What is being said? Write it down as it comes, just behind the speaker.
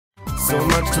so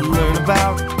much to learn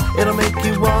about. It'll make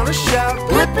you want to shout,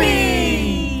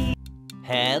 Blippi!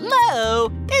 Hello,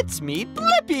 it's me,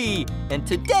 Blippi, and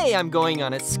today I'm going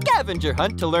on a scavenger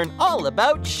hunt to learn all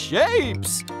about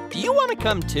shapes. Do you want to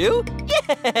come too?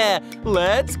 Yeah,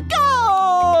 let's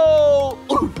go!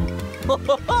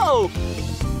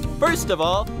 First of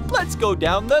all, let's go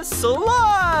down the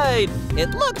slide. It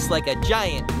looks like a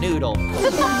giant noodle,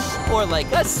 or like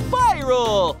a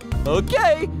spiral.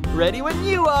 Okay, ready when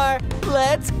you are.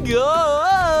 Let's go!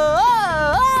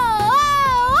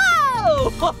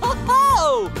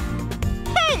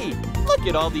 Hey, look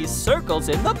at all these circles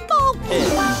in the ball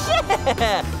pit.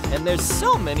 Yeah, and there's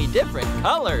so many different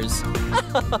colors.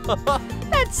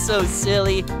 That's so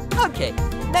silly. Okay,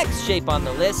 next shape on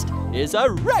the list is a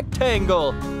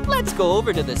rectangle. Let's go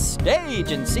over to the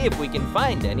stage and see if we can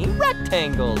find any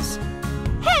rectangles.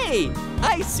 Hey,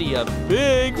 I see a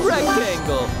big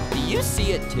rectangle. Do you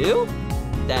see it too?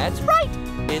 That's right,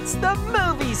 it's the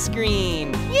movie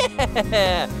screen.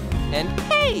 Yeah, and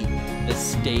hey, the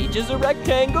stage is a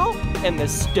rectangle, and the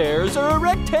stairs are a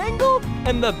rectangle,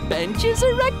 and the benches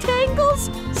are rectangles.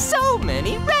 So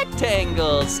many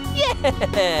rectangles.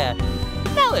 Yeah.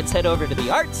 Now let's head over to the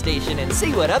art station and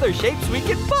see what other shapes we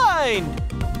can find.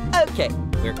 Okay,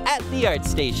 we're at the art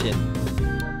station.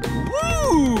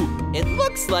 Woo! It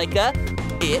looks like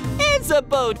it is a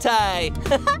bow tie.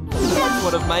 That's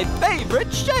one of my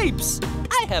favorite shapes.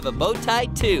 I have a bow tie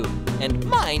too, and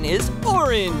mine is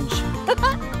orange.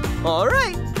 All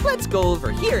right, let's go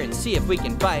over here and see if we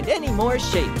can find any more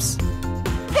shapes.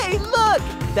 Hey, look!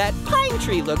 That pine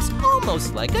tree looks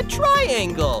almost like a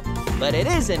triangle. But it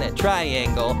isn't a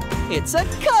triangle, it's a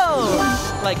cone.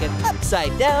 Like an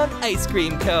upside down ice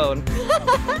cream cone.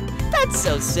 That's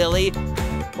so silly.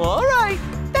 All right,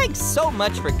 thanks so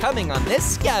much for coming on this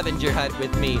scavenger hunt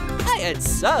with me. I had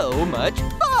so much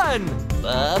fun.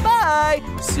 Bye-bye,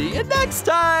 see you next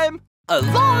time. A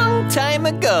long time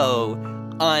ago,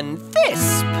 on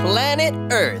this planet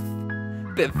Earth,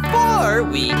 before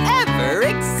we ever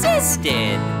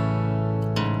existed,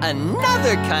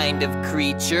 another kind of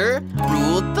creature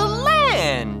ruled the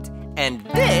land, and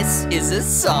this is a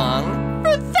song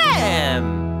for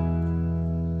them.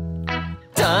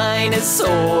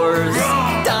 Dinosaurs,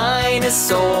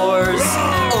 dinosaurs,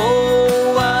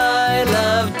 oh, I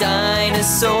love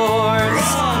dinosaurs.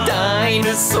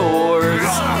 Dinosaurs,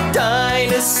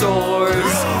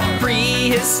 dinosaurs,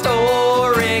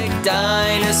 prehistoric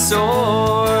dinosaurs.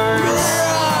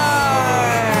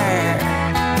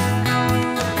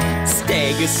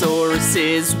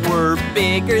 Stegosauruses were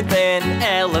bigger than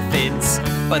elephants,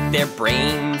 but their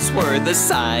brains were the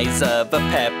size of a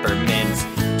peppermint.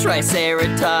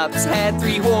 Triceratops had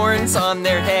 3 horns on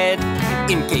their head,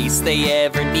 in case they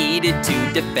ever needed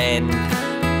to defend.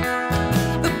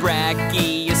 The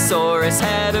Brachiosaurus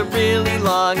had a really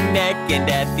long neck, and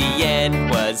at the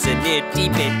end was an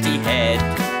itty-bitty head.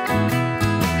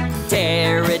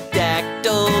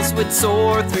 Pterodactyls would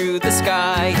soar through the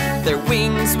sky. Their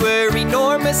wings were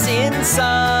enormous in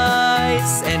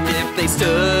size, and if they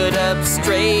stood up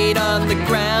straight on the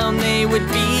ground, they would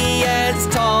be as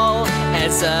tall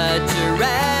as a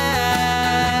giraffe.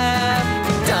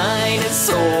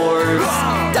 Dinosaurs,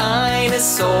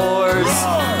 dinosaurs,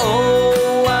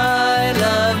 oh, I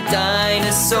love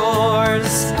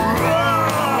dinosaurs.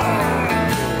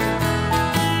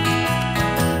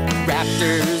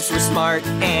 Raptors were smart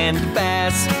and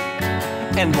fast,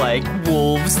 and like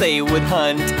wolves they would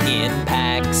hunt in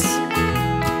packs.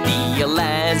 The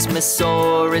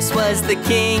Elasmosaurus was the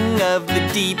king of the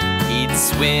deep. He'd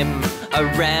swim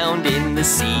around in the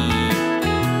sea.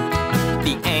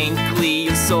 The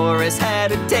Ankylosaurus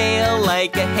had a tail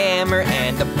like a hammer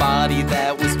and a body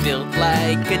that was built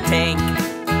like a tank.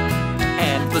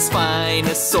 And the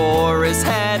Spinosaurus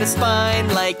had a spine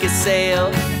like a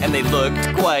sail, and they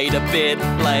looked quite a bit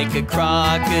like a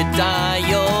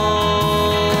crocodile.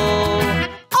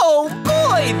 Oh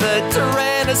boy, the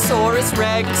Tyrannosaurus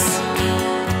Rex,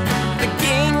 the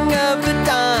king of the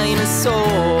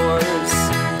dinosaurs.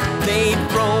 They'd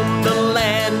roam the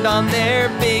land on their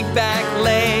big back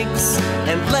legs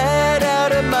and let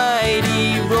out a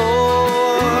mighty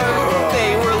roar.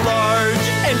 They were large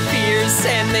and fierce,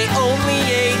 and they only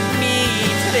ate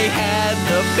meat. They had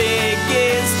the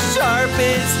biggest,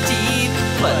 sharpest teeth,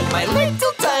 but my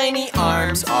little tiny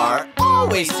arms are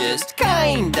always just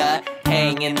kinda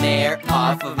hanging there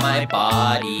off of my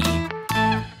body.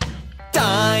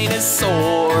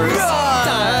 Dinosaurs,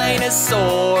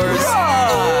 dinosaurs,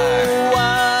 oh,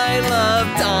 I love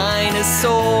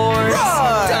dinosaurs.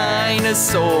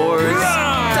 Dinosaurs,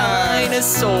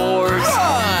 dinosaurs,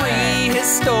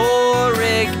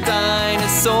 prehistoric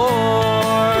dinosaurs.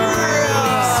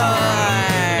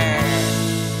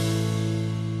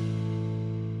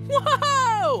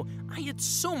 Whoa! I had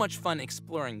so much fun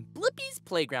exploring Blippi's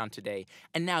playground today,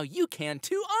 and now you can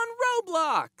too on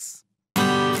Roblox.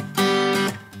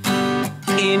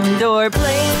 Indoor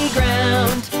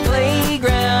playground,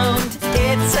 playground.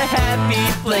 It's a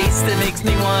happy place that makes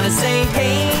me want to say,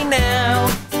 hey now,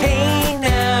 hey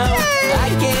now. I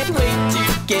can't wait to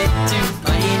get to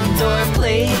my indoor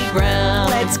playground.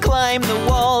 Let's climb the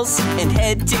walls and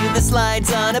head to the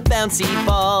slides on a bouncy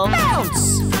ball.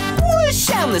 Bounce! Whoosh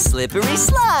down the slippery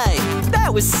slide.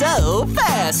 That was so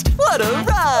fast, what a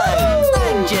ride!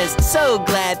 I'm just so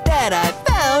glad that I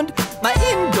found my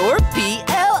indoor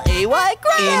PLAY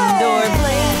ground. Indoor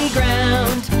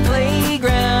playground,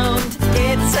 playground.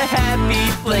 It's a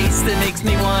happy place that makes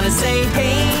me want to say,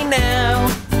 hey now,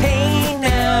 hey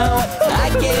now. I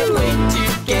can't wait to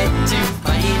get to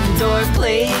my indoor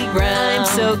playground. I'm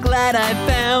so glad I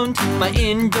found my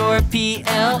indoor PLAY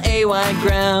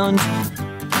ground.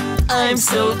 I'm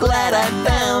so glad I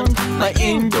found my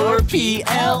indoor PLAY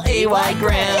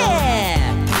ground. Yeah!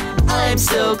 I'm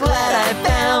so glad I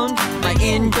found my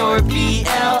indoor PLAY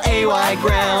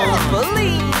ground.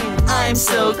 I'm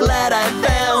so glad I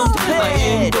found my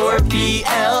indoor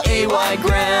PLAY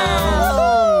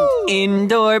ground.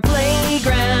 Indoor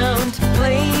playground,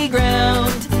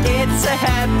 playground. It's a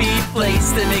happy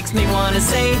place that makes me want to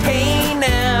say, hey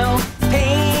now,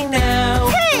 hey now.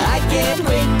 Hey! I can't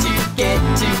wait to get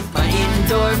to my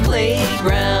indoor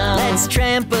playground. Let's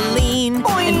trampoline.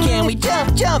 Boing. And can we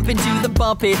jump into the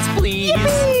ball pits, please?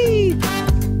 Yippee!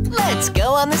 Let's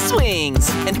go on the swings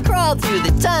and crawl through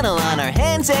the tunnel on our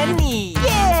hands and knees.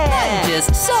 Yeah! I'm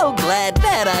just so glad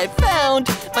that I found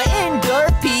my indoor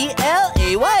PLAY ground.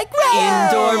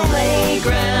 Indoor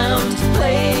playground,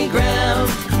 playground.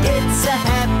 It's a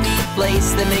happy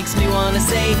place that makes me want to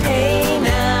say, hey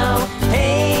now,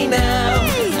 hey now.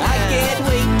 Hey, I can't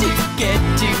wait to get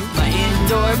to my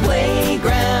indoor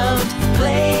playground,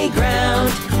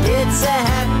 playground. It's a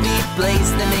happy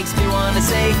place that makes me want to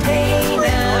say, hey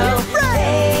now,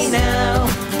 hey now.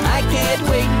 I can't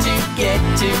wait to get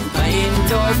to my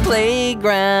indoor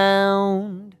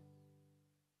playground.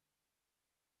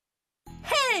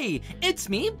 Hey, it's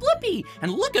me, Blippi,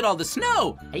 and look at all the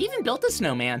snow. I even built a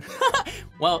snowman.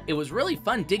 Well, it was really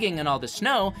fun digging in all the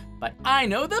snow, but I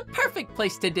know the perfect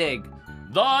place to dig.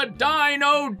 The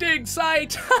Dino Dig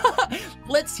Site.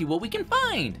 Let's see what we can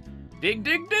find. Dig,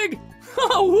 dig, dig.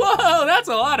 Oh, whoa, that's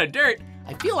a lot of dirt.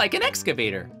 I feel like an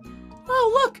excavator.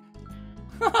 Oh, look.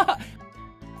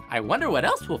 I wonder what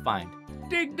else we'll find.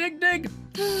 Dig, dig, dig.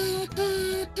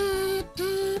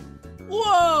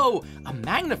 Whoa, a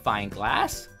magnifying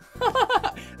glass?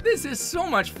 This is so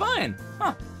much fun.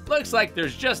 Huh, looks like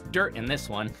there's just dirt in this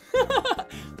one.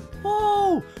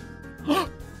 Whoa.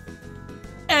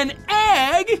 An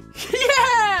egg?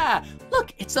 Yeah!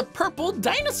 Look, it's a purple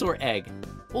dinosaur egg.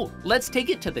 Oh, let's take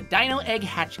it to the dino egg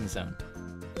hatching zone.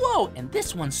 Whoa, and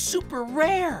this one's super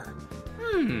rare.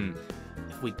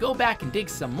 If we go back and dig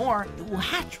some more, it will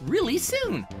hatch really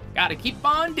soon. Gotta keep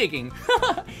on digging.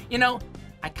 You know,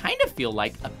 I kind of feel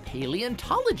like a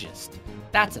paleontologist.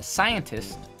 That's a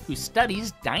scientist who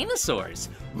studies dinosaurs.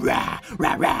 Rah,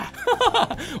 rah, rah.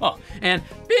 Oh, and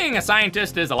being a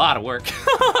scientist is a lot of work.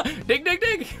 Dig, dig,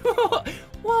 dig.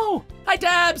 Whoa, hi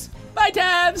Tabs, bye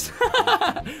Tabs.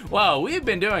 Whoa, we've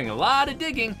been doing a lot of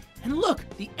digging, and look,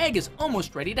 the egg is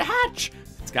almost ready to hatch.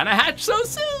 It's gonna hatch so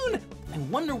soon. I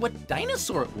wonder what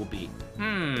dinosaur it will be.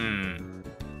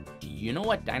 Do you know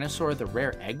what dinosaur the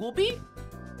rare egg will be?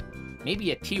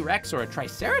 Maybe a T-Rex or a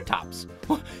Triceratops.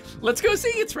 Let's go see,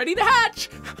 it's ready to hatch.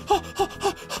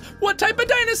 What type of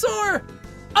dinosaur?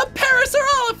 A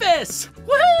Parasaurolophus!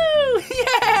 Woohoo!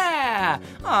 Yeah!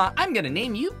 I'm gonna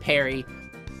name you Perry.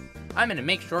 I'm gonna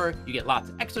make sure you get lots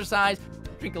of exercise,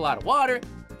 drink a lot of water,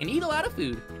 and eat a lot of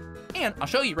food. And I'll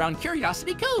show you around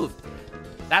Curiosity Cove.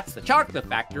 That's the chocolate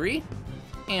factory.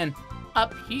 And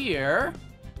up here,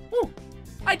 ooh,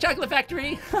 hi Chocolate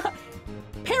Factory.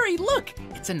 Perry, look,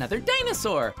 it's another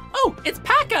dinosaur. Oh, it's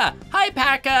Paka. Hi,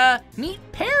 Paka. Meet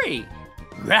Perry.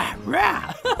 Rah,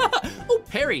 rah. Oh,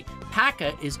 Perry,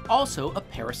 Paka is also a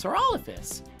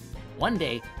Parasaurolophus. One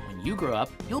day, when you grow up,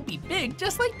 you'll be big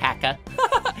just like Paka.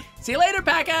 See you later,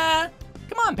 Paka.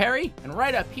 Come on, Perry. And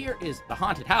right up here is the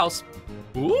haunted house.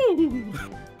 Ooh.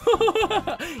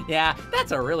 Yeah,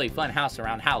 that's a really fun house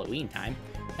around Halloween time.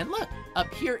 And look,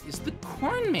 up here is the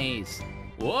corn maze.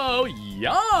 Whoa,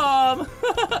 yum!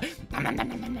 Nom, nom, nom,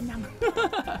 nom, nom, nom.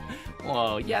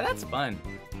 Whoa, yeah, that's fun.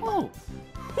 Whoa,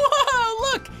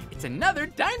 whoa, look, it's another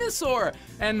dinosaur.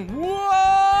 And whoa,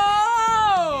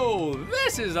 Whoa!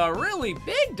 This is a really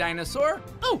big dinosaur.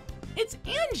 Oh, it's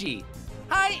Angie.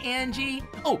 Hi, Angie.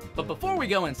 Oh, but before we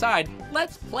go inside,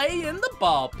 let's play in the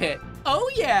ball pit. Oh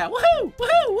yeah, woohoo,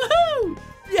 woohoo, woohoo!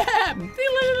 Yeah,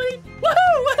 woohoo,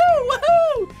 woohoo,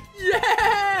 woohoo!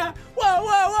 Yeah! Whoa,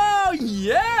 whoa, whoa!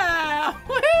 Yeah!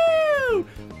 Woohoo!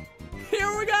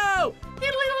 Here we go!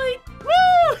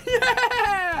 Woo!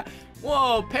 Yeah!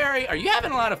 Whoa, Perry, are you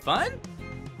having a lot of fun?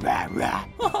 Rah, rah.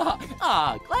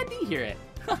 Aw, glad to hear it.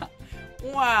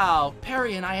 Wow,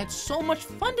 Perry and I had so much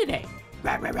fun today.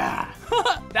 Rah, rah, rah.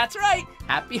 That's right.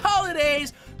 Happy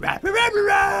holidays. Rah, rah, rah,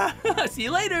 rah, rah. See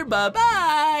you later.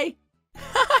 Bye-bye.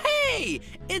 Hey,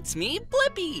 it's me,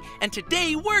 Blippi, and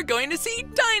today we're going to see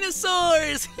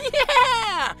dinosaurs.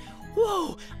 Yeah!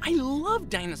 Whoa, I love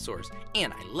dinosaurs,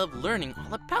 and I love learning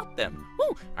all about them.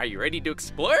 Whoa, are you ready to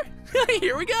explore?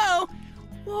 Here we go.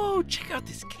 Whoa, check out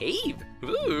this cave.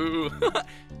 Ooh.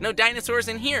 No dinosaurs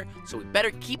in here, so we better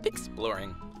keep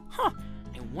exploring. Huh,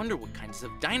 I wonder what kinds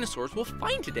of dinosaurs we'll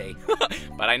find today.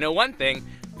 But I know one thing,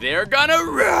 they're gonna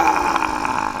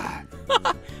roar!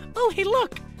 Oh, hey,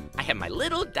 look, I have my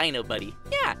little dino buddy.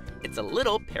 Yeah, it's a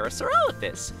little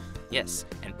Parasaurolophus. Yes,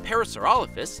 and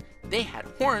Parasaurolophus, they had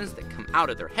horns that come out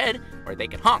of their head where they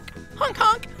could honk. Honk,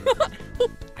 honk!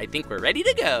 I think we're ready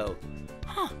to go.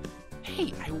 Huh.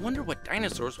 Hey, I wonder what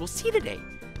dinosaurs we'll see today.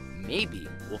 Maybe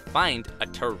we'll find a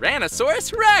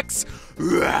Tyrannosaurus Rex!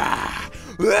 I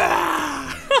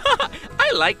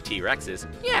like T-Rexes.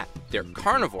 Yeah, they're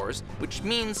carnivores, which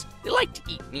means they like to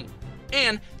eat meat.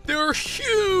 And they're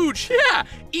huge! Yeah,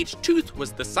 each tooth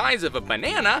was the size of a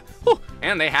banana,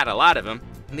 and they had a lot of them.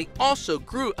 And they also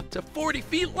grew up to 40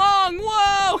 feet long.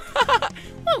 Whoa!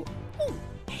 Whoa! Oh,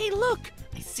 hey, look!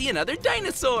 I see another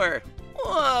dinosaur.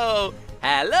 Whoa!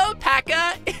 Hello,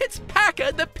 Paka! It's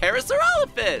Paka the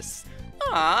Parasaurolophus!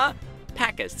 Aw,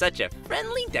 Paka's such a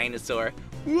friendly dinosaur.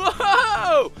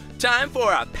 Whoa! Time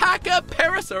for a Paka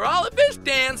Parasaurolophus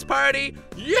dance party!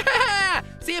 Yeah!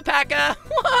 See ya, Paka!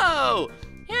 Whoa!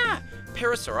 Yeah,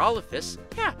 Parasaurolophus,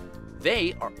 yeah,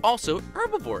 they are also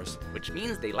herbivores, which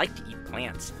means they like to eat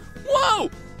plants. Whoa!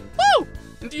 Whoa!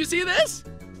 Do you see this?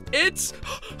 It's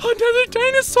another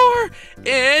dinosaur!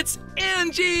 It's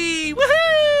Angie!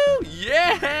 Woohoo!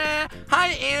 Yeah! Hi,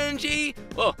 Angie!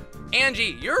 Well,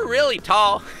 Angie, you're really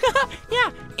tall.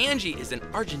 Yeah, Angie is an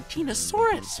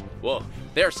Argentinosaurus. Whoa,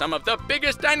 they're some of the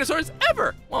biggest dinosaurs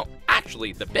ever. Well,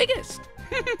 actually, the biggest.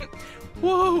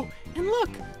 Whoa, and look,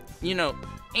 you know,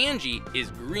 Angie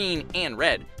is green and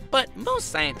red, but most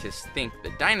scientists think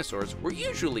the dinosaurs were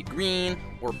usually green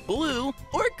or blue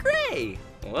or gray.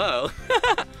 Whoa.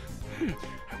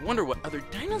 I wonder what other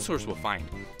dinosaurs we'll find.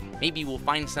 Maybe we'll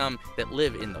find some that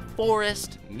live in the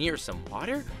forest near some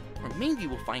water, or maybe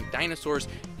we'll find dinosaurs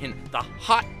in the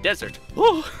hot desert.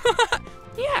 Oh,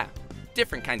 yeah.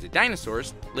 Different kinds of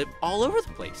dinosaurs live all over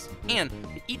the place, and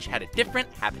they each had a different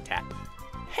habitat.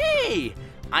 Hey,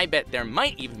 I bet there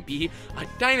might even be a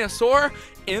dinosaur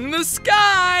in the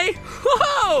sky.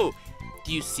 Whoa!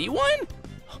 Do you see one?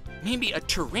 Maybe a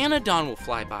pteranodon will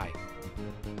fly by.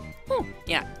 Oh,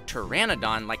 yeah,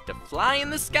 pteranodon like to fly in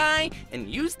the sky and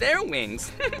use their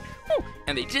wings. Oh,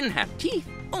 and they didn't have teeth,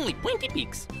 only pointy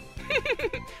beaks.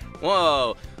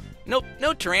 Whoa, nope,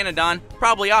 no pteranodon,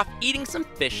 probably off eating some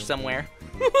fish somewhere.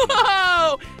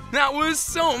 Whoa, that was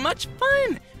so much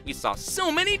fun. We saw so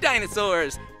many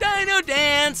dinosaurs. Dino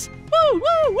dance, woo,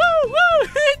 woo, woo, woo,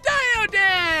 dino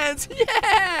dance,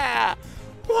 yeah.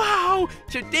 Wow,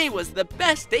 today was the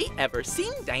best day ever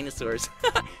seeing dinosaurs.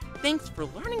 Thanks for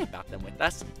learning about them with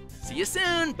us. See you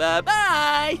soon,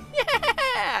 bye-bye.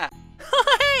 Yeah!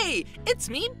 Hey, it's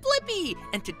me, Blippi,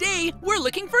 and today we're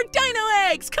looking for dino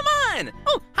eggs, come on!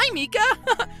 Oh, hi, Mika.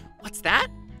 What's that?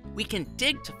 We can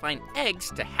dig to find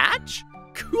eggs to hatch?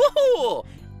 Cool!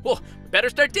 Well, we better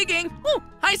start digging. Oh,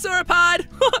 hi, sauropod.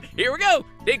 Here we go,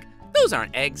 dig. Those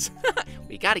aren't eggs.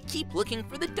 We gotta keep looking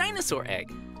for the dinosaur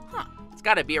egg. Huh, it's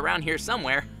gotta be around here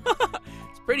somewhere.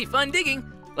 It's pretty fun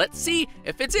digging. Let's see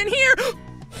if it's in here.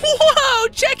 Whoa,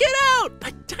 check it out!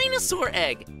 A dinosaur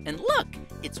egg. And look,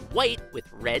 it's white with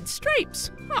red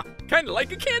stripes. Huh, kind of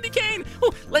like a candy cane.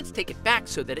 Oh, let's take it back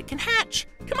so that it can hatch.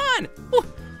 Come on. Oh,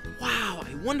 wow,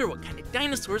 I wonder what kind of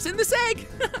dinosaur's in this egg.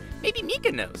 Maybe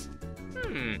Mika knows.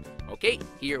 Okay,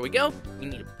 here we go. We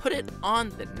need to put it on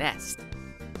the nest.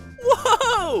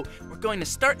 Whoa! We're going to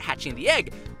start hatching the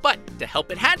egg, but to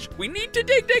help it hatch, we need to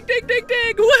dig, dig, dig, dig,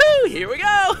 dig. Woohoo! Here we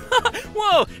go.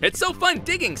 Whoa, it's so fun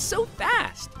digging so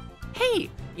fast. Hey,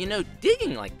 you know,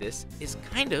 digging like this is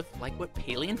kind of like what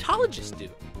paleontologists do.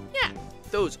 Yeah,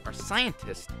 those are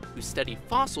scientists who study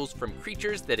fossils from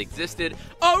creatures that existed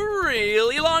a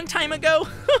really long time ago.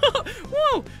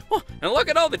 Whoa, whoa, and look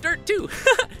at all the dirt too.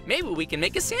 Maybe we can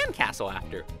make a sandcastle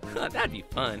after. That'd be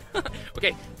fun.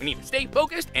 Okay, we need to stay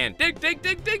focused and dig, dig,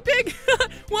 dig, dig, dig.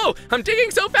 Whoa, I'm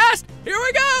digging so fast. Here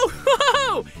we go.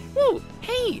 Whoa, whoa,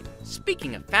 hey,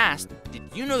 speaking of fast, did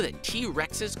you know that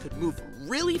T-Rexes could move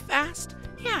really fast?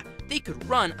 Yeah, they could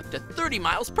run up to 30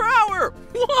 miles per hour.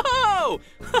 Whoa!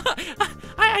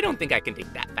 I don't think I can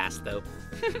dig that fast though.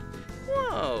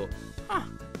 Whoa, huh.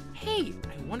 Hey,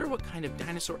 I wonder what kind of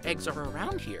dinosaur eggs are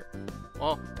around here.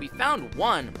 Well, we found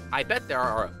one. I bet there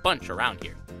are a bunch around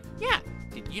here. Yeah,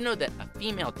 did you know that a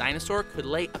female dinosaur could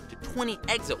lay up to 20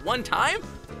 eggs at one time?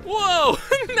 Whoa,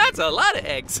 that's a lot of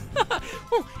eggs.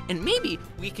 Oh, and maybe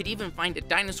we could even find a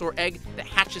dinosaur egg that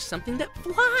hatches something that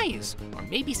flies, or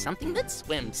maybe something that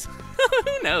swims.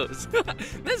 Who knows?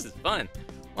 This is fun.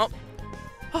 Well,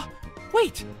 oh,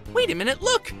 wait a minute,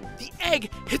 look, the egg,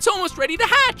 it's almost ready to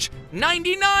hatch.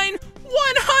 99,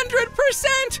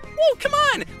 100%. Whoa, come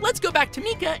on, let's go back to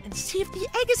Mika and see if the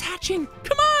egg is hatching.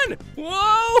 Come on.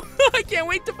 Whoa, I can't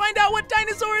wait to find out what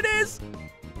dinosaur it is.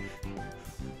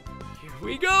 Here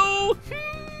we go.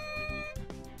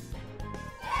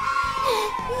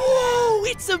 Whoa,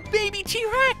 it's a baby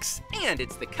T-Rex, and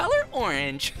it's the color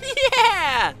orange.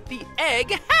 Yeah, the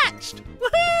egg hatched.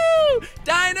 Woohoo!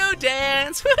 Dino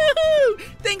dance. Woohoo!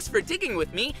 Thanks for digging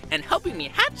with me and helping me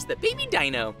hatch the baby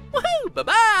dino. Woohoo!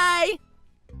 Bye-bye.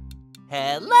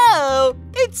 Hello,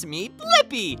 it's me,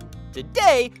 Blippi.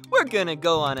 Today, we're gonna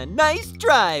go on a nice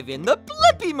drive in the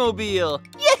Blippi Mobile.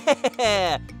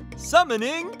 Yeah!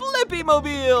 Summoning Blippi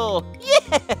Mobile.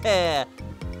 Yeah!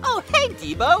 Oh, hey,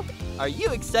 Debo. Are you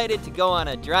excited to go on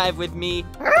a drive with me?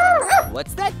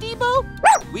 What's that, Debo?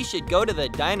 We should go to the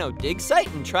Dino Dig site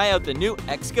and try out the new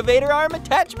excavator arm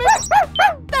attachment?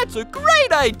 That's a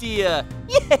great idea!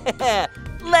 Yeah!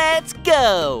 Let's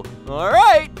go! All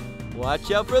right,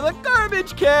 watch out for the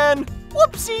garbage can!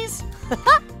 Whoopsies!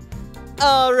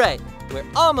 All right, we're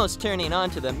almost turning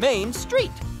onto the main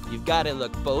street. You've got to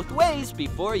look both ways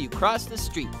before you cross the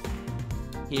street.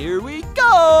 Here we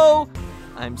go!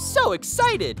 I'm so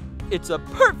excited! It's a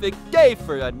perfect day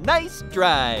for a nice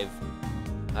drive.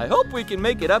 I hope we can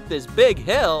make it up this big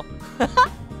hill.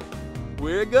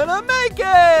 We're gonna make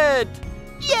it!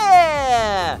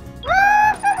 Yeah!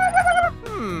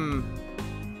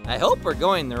 I hope we're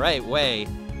going the right way.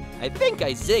 I think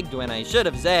I zigged when I should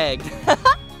have zagged.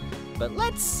 But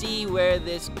let's see where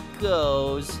this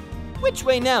goes. Which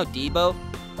way now, Debo?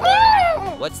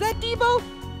 What's that, Debo?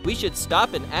 We should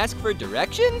stop and ask for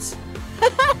directions?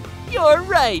 You're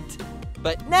right.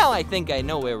 But now I think I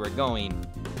know where we're going.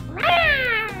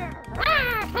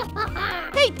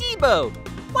 Hey, Debo,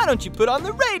 why don't you put on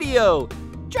the radio?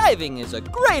 Driving is a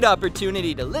great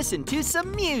opportunity to listen to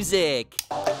some music.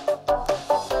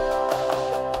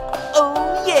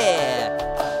 Oh, yeah.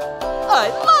 I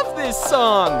love this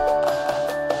song.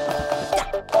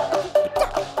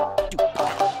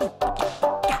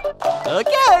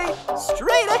 Okay,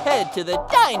 straight ahead to the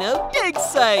Dino Dig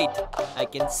site. I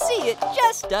can see it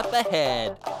just up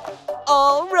ahead.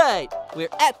 All right, we're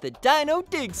at the Dino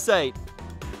Dig site.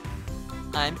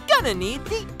 I'm gonna need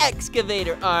the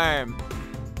excavator arm.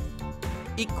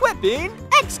 Equipping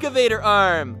excavator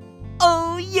arm.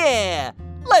 Oh yeah,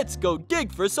 let's go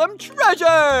dig for some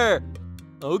treasure.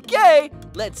 Okay,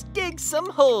 let's dig some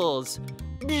holes.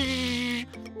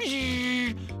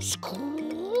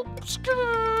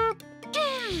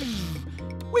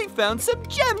 We found some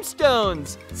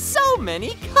gemstones! So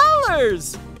many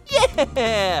colors!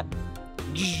 Yeah!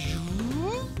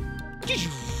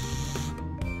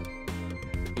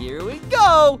 Here we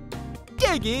go!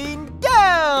 Digging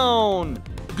down!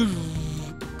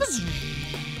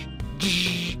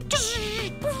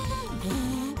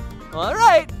 All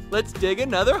right, let's dig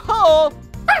another hole.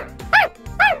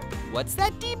 What's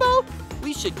that, Debo?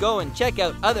 We should go and check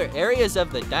out other areas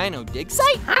of the Dino Dig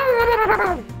site.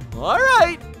 All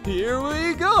right, here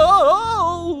we go.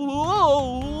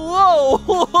 Whoa,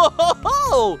 whoa,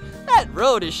 whoa. That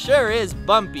road sure is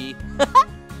bumpy.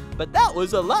 But that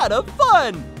was a lot of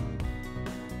fun.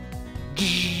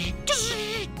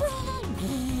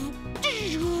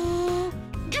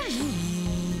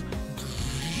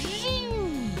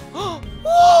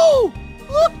 Whoa!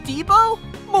 Look, Debo,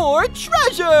 more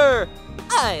treasure!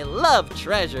 I love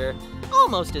treasure,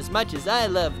 almost as much as I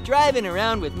love driving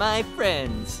around with my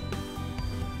friends.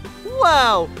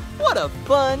 Wow, what a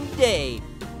fun day.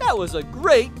 That was a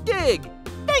great dig.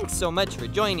 Thanks so much for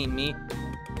joining me.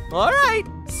 All right,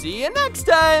 see you next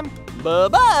time.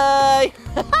 Bye-bye.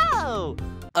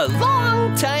 A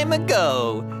long time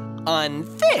ago, on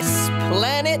this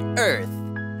planet Earth,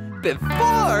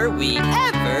 before we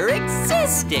ever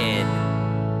existed,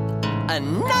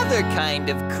 another kind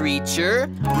of creature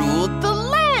ruled the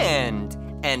land,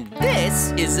 and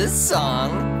this is a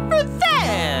song for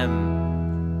them.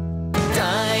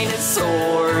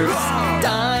 Dinosaurs,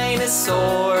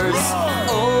 dinosaurs,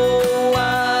 oh,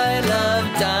 I love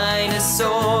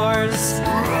dinosaurs.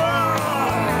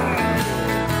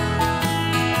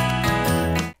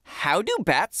 How do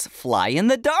bats fly in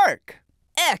the dark?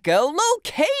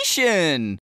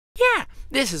 Echolocation! Yeah,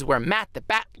 this is where Matt the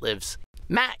bat lives.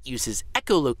 Matt uses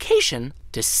echolocation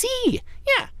to see.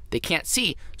 Yeah, they can't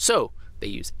see, so they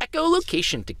use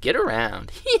echolocation to get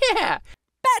around. Yeah!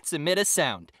 Bats emit a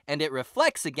sound, and it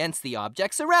reflects against the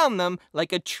objects around them,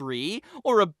 like a tree,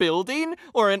 or a building,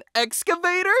 or an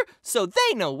excavator, so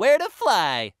they know where to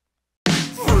fly.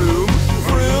 Vroom,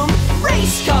 vroom,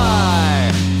 race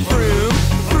car! Vroom,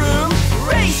 vroom,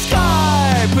 race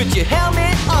car! Put your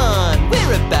helmet on,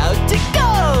 we're about to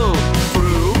go!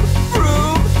 Vroom,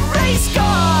 vroom, race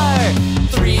car!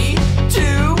 3,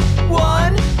 2,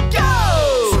 1,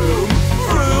 go! Vroom,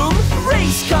 vroom,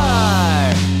 race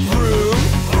car! Vroom,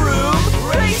 vroom,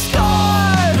 race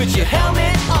car! Put your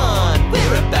helmet on,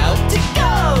 we're about to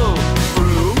go!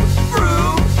 Vroom,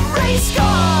 vroom, race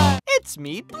car! It's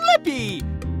me, Blippi!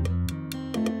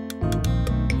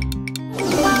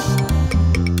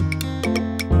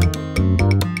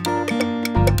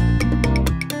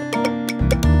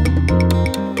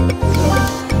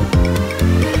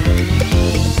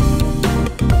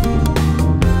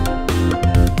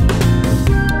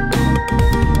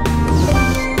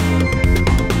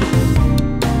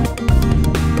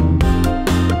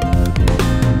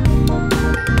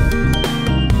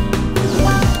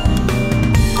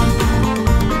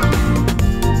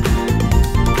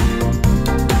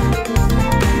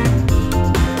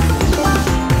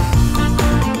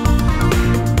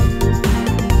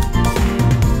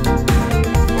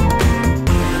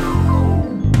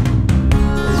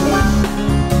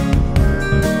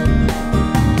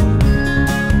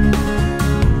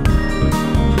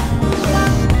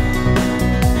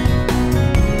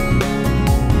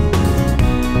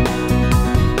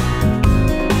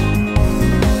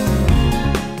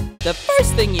 The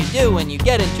first thing you do when you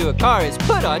get into a car is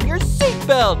put on your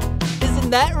seatbelt. Isn't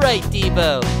that right,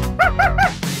 Devo?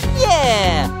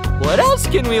 Yeah! What else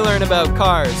can we learn about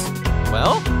cars?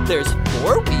 Well, there's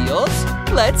 4 wheels.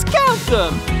 Let's count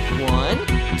them. 1,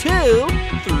 2,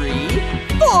 3,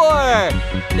 4.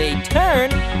 They turn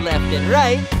left and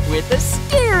right with a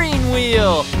steering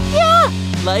wheel. Yeah,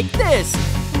 like this.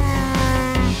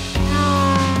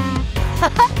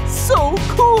 So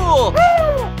cool!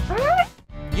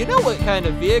 You know what kind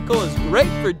of vehicle is great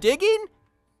for digging?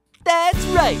 That's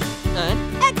right, an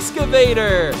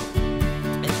excavator!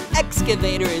 An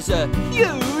excavator is a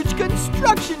huge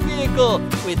construction vehicle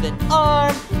with an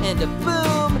arm and a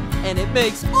boom, and it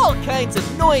makes all kinds of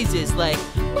noises like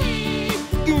and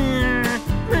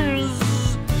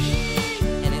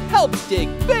it helps dig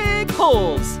big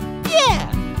holes.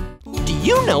 Yeah! Do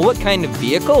you know what kind of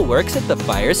vehicle works at the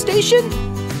fire station?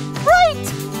 Right!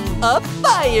 A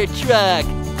fire truck!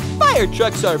 Fire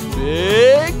trucks are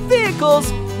big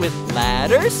vehicles with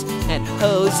ladders and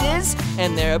hoses,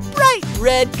 and they're a bright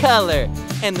red color.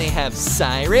 And they have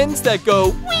sirens that go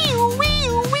wee-oo,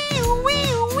 wee-oo, wee-oo,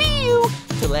 wee-oo, wee-oo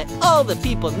to let all the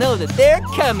people know that they're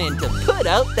coming to put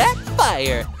out that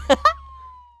fire.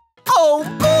 Oh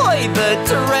boy, the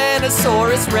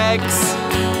Tyrannosaurus Rex,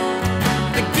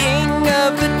 the king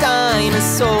of the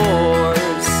dinosaurs.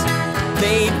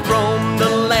 They'd roam the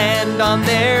land on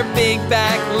their big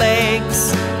back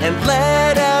legs and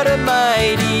let out a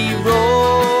mighty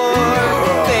roar.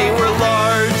 They were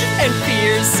large and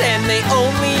fierce and they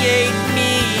only ate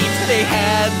meat. They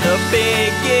had the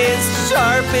biggest,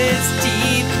 sharpest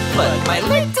teeth. But my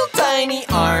little tiny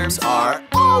arms are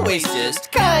always just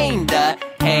kinda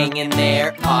hanging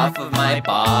there off of my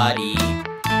body.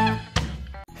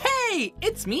 Hey,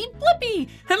 it's me, Blippi!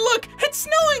 And look, it's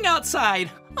snowing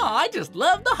outside! Oh, I just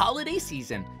love the holiday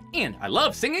season. And I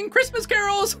love singing Christmas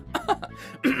carols!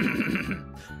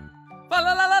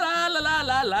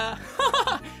 Fa-la-la-la-la-la-la-la.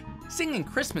 Singing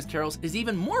Christmas carols is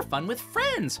even more fun with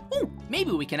friends. Oh,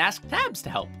 maybe we can ask Tabs to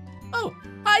help. Oh,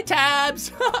 hi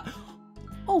Tabs!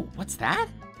 Oh, what's that?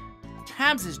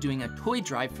 Tabs is doing a toy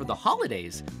drive for the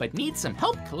holidays, but needs some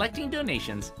help collecting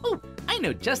donations. Oh, I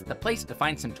know just the place to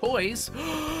find some toys.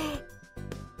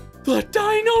 The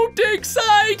Dino Dig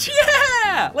Site!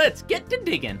 Yeah! Let's get to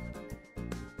digging.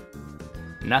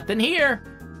 Nothing here.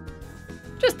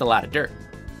 Just a lot of dirt.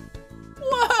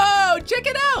 Whoa, check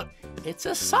it out! it's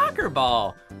a soccer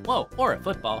ball. Whoa, or a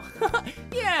football.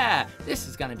 Yeah, this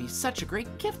is gonna be such a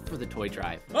great gift for the toy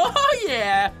drive. Oh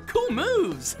yeah, cool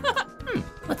moves.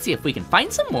 Let's see if we can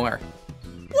find some more.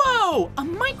 Whoa, a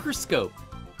microscope.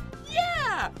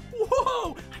 Yeah,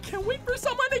 whoa, I can't wait for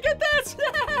someone to get this.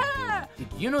 Yeah. Did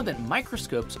you know that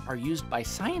microscopes are used by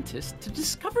scientists to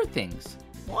discover things?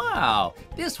 Wow,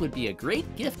 this would be a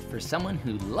great gift for someone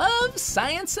who loves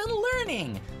science and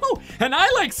learning. Oh, and I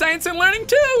like science and learning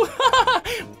too.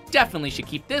 Definitely should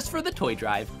keep this for the toy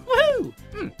drive. Woohoo!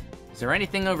 Is there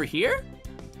anything over here?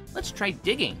 Let's try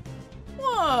digging.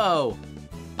 Whoa,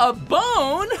 a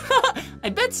bone? I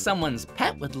bet someone's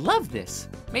pet would love this.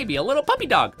 Maybe a little puppy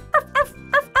dog. Arf, arf,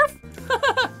 arf, arf.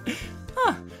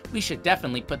 Huh, we should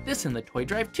definitely put this in the toy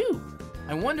drive too.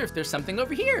 I wonder if there's something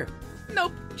over here.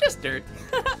 Nope, just dirt.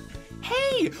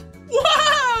 Hey,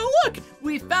 wow, look,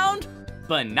 we found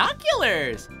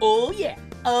binoculars. Oh yeah,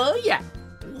 oh yeah.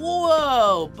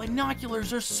 Whoa,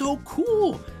 binoculars are so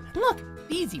cool. And look,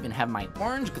 these even have my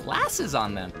orange glasses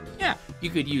on them. Yeah, you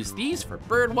could use these for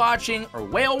bird watching or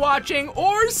whale watching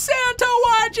or Santa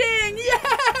watching.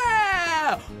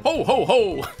 Yeah! Ho, ho,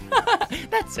 ho.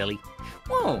 That's silly.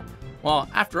 Whoa, well,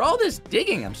 after all this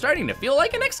digging, I'm starting to feel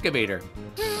like an excavator.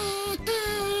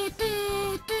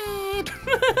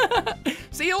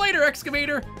 See you later,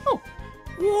 excavator. Oh,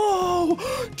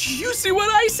 whoa, do you see what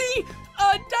I see?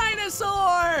 A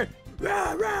dinosaur!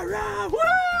 Rah, rah, rah, woo,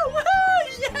 woo,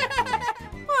 yeah!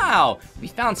 Wow, we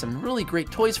found some really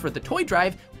great toys for the toy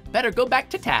drive. Better go back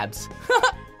to tabs.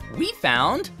 We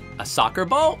found a soccer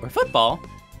ball or football,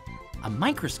 a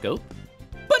microscope,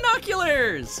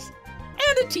 binoculars,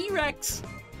 and a T-Rex.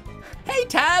 Hey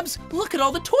tabs, look at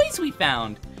all the toys we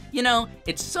found. You know,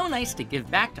 it's so nice to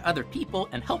give back to other people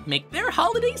and help make their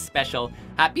holidays special.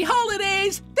 Happy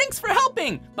holidays! Thanks for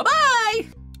helping. Bye-bye!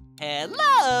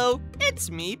 Hello,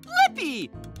 it's me, Blippi.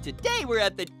 Today we're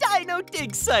at the Dino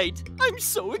Dig site. I'm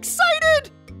so excited!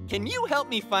 Can you help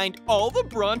me find all the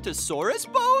Brontosaurus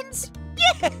bones?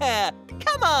 Yeah,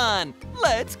 come on,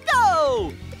 let's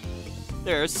go!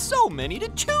 There are so many to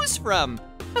choose from.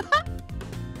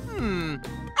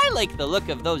 I like the look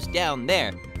of those down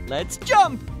there. Let's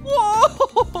jump!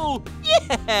 Whoa!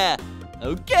 Yeah!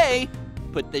 Okay,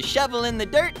 put the shovel in the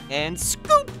dirt and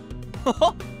scoop!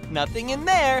 Nothing in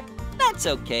there. That's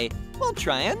okay. We'll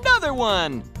try another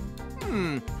one.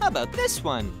 How about this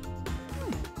one?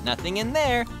 Nothing in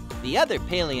there. The other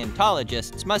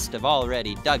paleontologists must have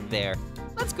already dug there.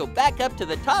 Let's go back up to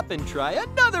the top and try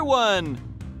another one.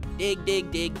 Dig,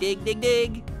 dig, dig, dig, dig,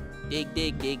 dig. Dig,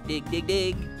 dig, dig, dig, dig,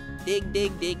 dig. Dig,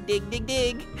 dig, dig, dig, dig,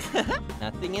 dig.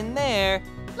 Nothing in there.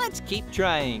 Let's keep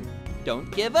trying. Don't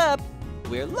give up.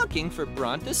 We're looking for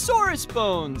Brontosaurus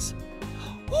bones.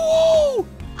 Oh,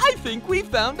 I think we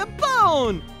found a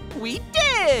bone. We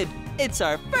did. It's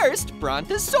our first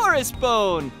Brontosaurus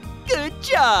bone. Good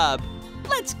job.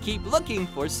 Let's keep looking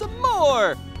for some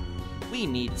more. We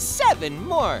need 7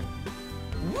 more.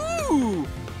 Woo!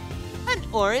 An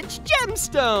orange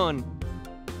gemstone.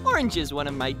 Orange is one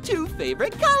of my 2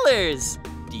 favorite colors.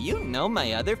 Do you know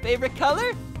my other favorite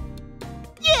color?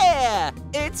 Yeah,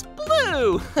 it's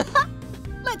blue.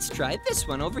 Let's try this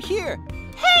one over here.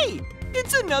 Hey,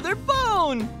 it's another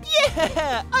bone.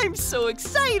 Yeah, I'm so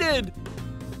excited.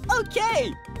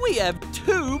 Okay, we have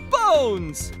 2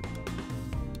 bones.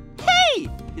 Hey,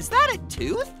 is that a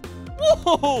tooth?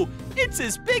 Whoa, it's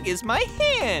as big as my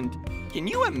hand. Can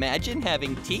you imagine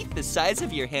having teeth the size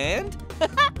of your hand?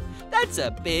 That's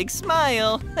a big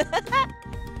smile.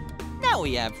 Now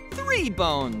we have 3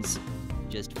 bones.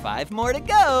 Just 5 more to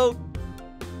go.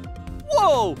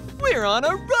 Whoa, we're on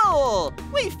a roll.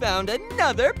 We found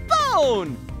another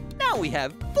bone. Now we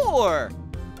have 4.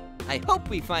 I hope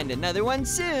we find another one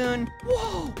soon.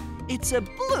 Whoa, it's a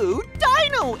blue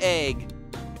dino egg.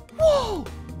 Whoa,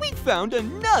 we found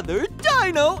another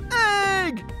dino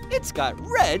egg. It's got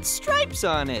red stripes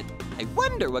on it. I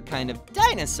wonder what kind of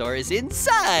dinosaur is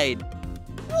inside.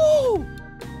 Whoa,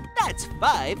 that's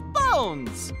 5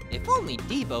 bones. If only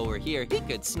Debo were here, he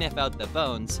could sniff out the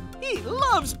bones. He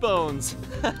loves bones.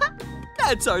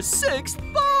 That's our 6th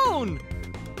bone.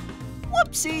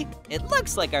 Whoopsie, it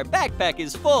looks like our backpack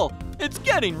is full. It's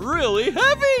getting really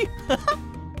heavy.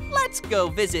 Let's go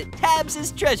visit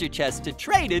Tabs' treasure chest to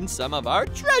trade in some of our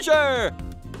treasure.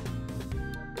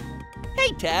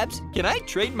 Hey Tabs, can I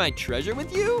trade my treasure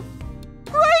with you?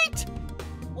 Great!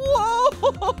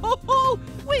 Whoa!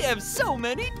 We have so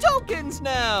many tokens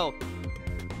now!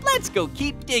 Let's go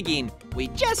keep digging. We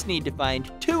just need to find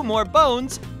 2 more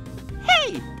bones.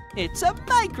 Hey, it's a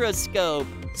microscope.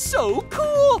 So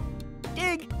cool!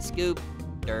 Dig, scoop,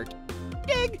 dirt.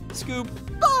 Dig, scoop,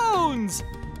 bones!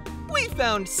 We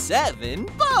found 7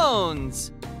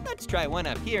 bones. Let's try one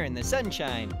up here in the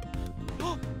sunshine.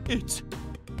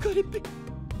 Could it be?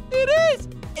 It is!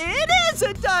 It is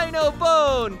a dino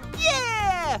bone!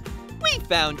 Yeah! We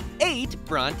found 8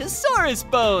 Brontosaurus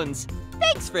bones.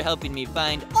 Thanks for helping me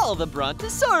find all the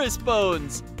Brontosaurus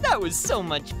bones. That was so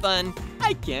much fun.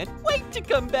 I can't wait to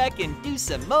come back and do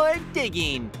some more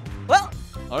digging. Well,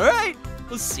 all right,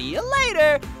 we'll see you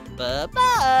later.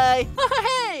 Bye-bye.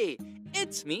 Hey,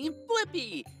 it's me,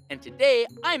 Blippi, and today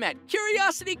I'm at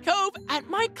Curiosity Cove at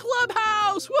my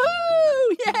clubhouse.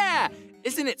 Woohoo! Yeah!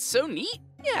 Isn't it so neat?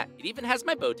 Yeah, it even has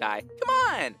my bow tie. Come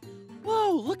on.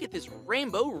 Whoa, look at this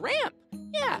rainbow ramp.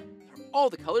 Yeah, there are all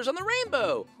the colors on the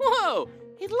rainbow. Whoa,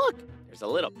 hey, look, there's a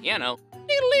little piano.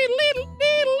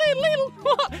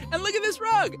 And look at this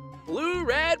rug. Blue,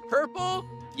 red, purple,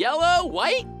 yellow,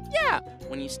 white. Yeah,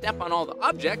 when you step on all the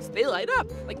objects, they light up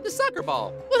like the soccer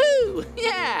ball. Woohoo!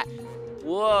 Yeah.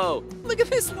 Whoa, look at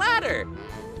this ladder.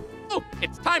 Oh,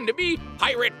 it's time to be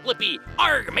Pirate Blippi.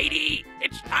 Arg, matey.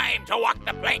 It's time to walk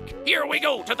the plank. Here we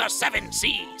go to the 7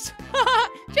 seas.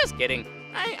 Just kidding.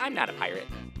 I'm not a pirate.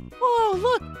 Whoa,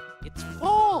 look, it's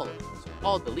fall. So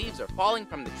all the leaves are falling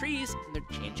from the trees and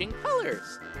they're changing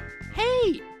colors.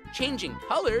 Hey, changing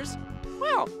colors?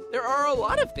 Wow, there are a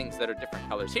lot of things that are different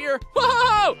colors here.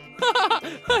 Whoa!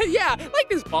 Yeah, like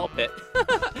this ball pit.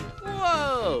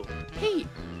 Whoa! Hey,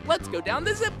 let's go down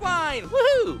the zip line.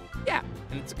 Woohoo! Yeah,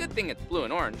 and it's a good thing it's blue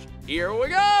and orange. Here we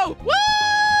go! Woo!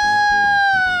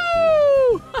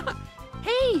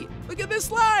 Hey, look at this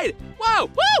slide! Wow!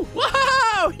 Woo!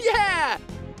 Whoa! Yeah!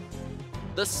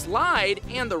 The slide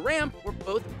and the ramp were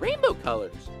both rainbow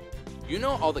colors. You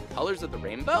know all the colors of the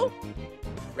rainbow?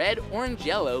 Red, orange,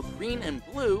 yellow, green, and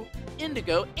blue,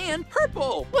 indigo, and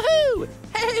purple. Woohoo!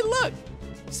 Hey, look!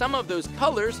 Some of those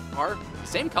colors are the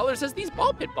same colors as these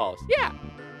ball pit balls. Yeah.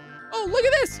 Oh, look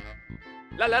at this!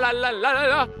 La la la la la la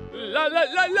la la la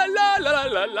la la la la la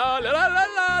la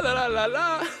la la la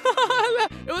la.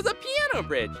 It was a piano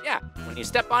bridge. Yeah. When you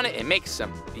step on it, it makes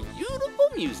some beautiful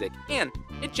music, and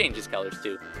it changes colors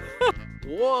too.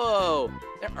 Whoa!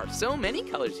 There are so many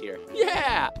colors here.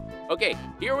 Yeah! Okay,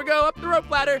 here we go up the rope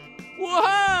ladder.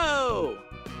 Whoa!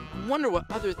 I wonder what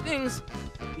other things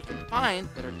we can find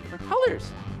that are different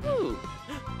colors. Ooh.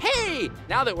 Hey!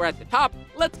 Now that we're at the top,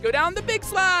 let's go down the big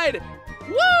slide.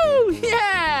 Woo!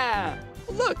 Yeah!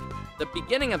 Look, the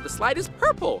beginning of the slide is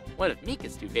purple, one of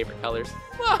Mika's 2 favorite colors.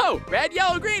 Whoa! Red,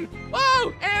 yellow, green.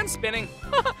 Whoa! And spinning.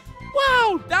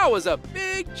 Wow! That was a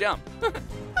big jump. That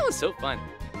was so fun.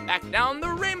 Back down the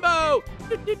rainbow.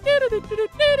 Woo!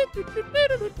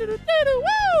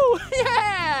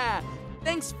 Yeah!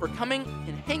 Thanks for coming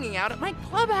and hanging out at my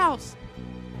clubhouse.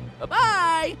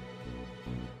 Bye-bye.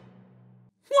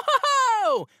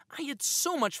 Whoa! I had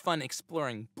so much fun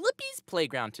exploring Blippi's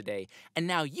playground today, and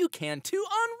now you can too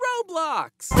on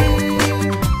Roblox.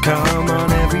 Come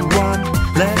on everyone,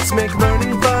 let's make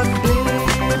learning fun.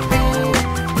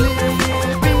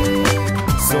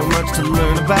 So much to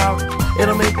learn about,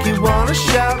 it'll make you wanna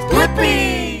shout.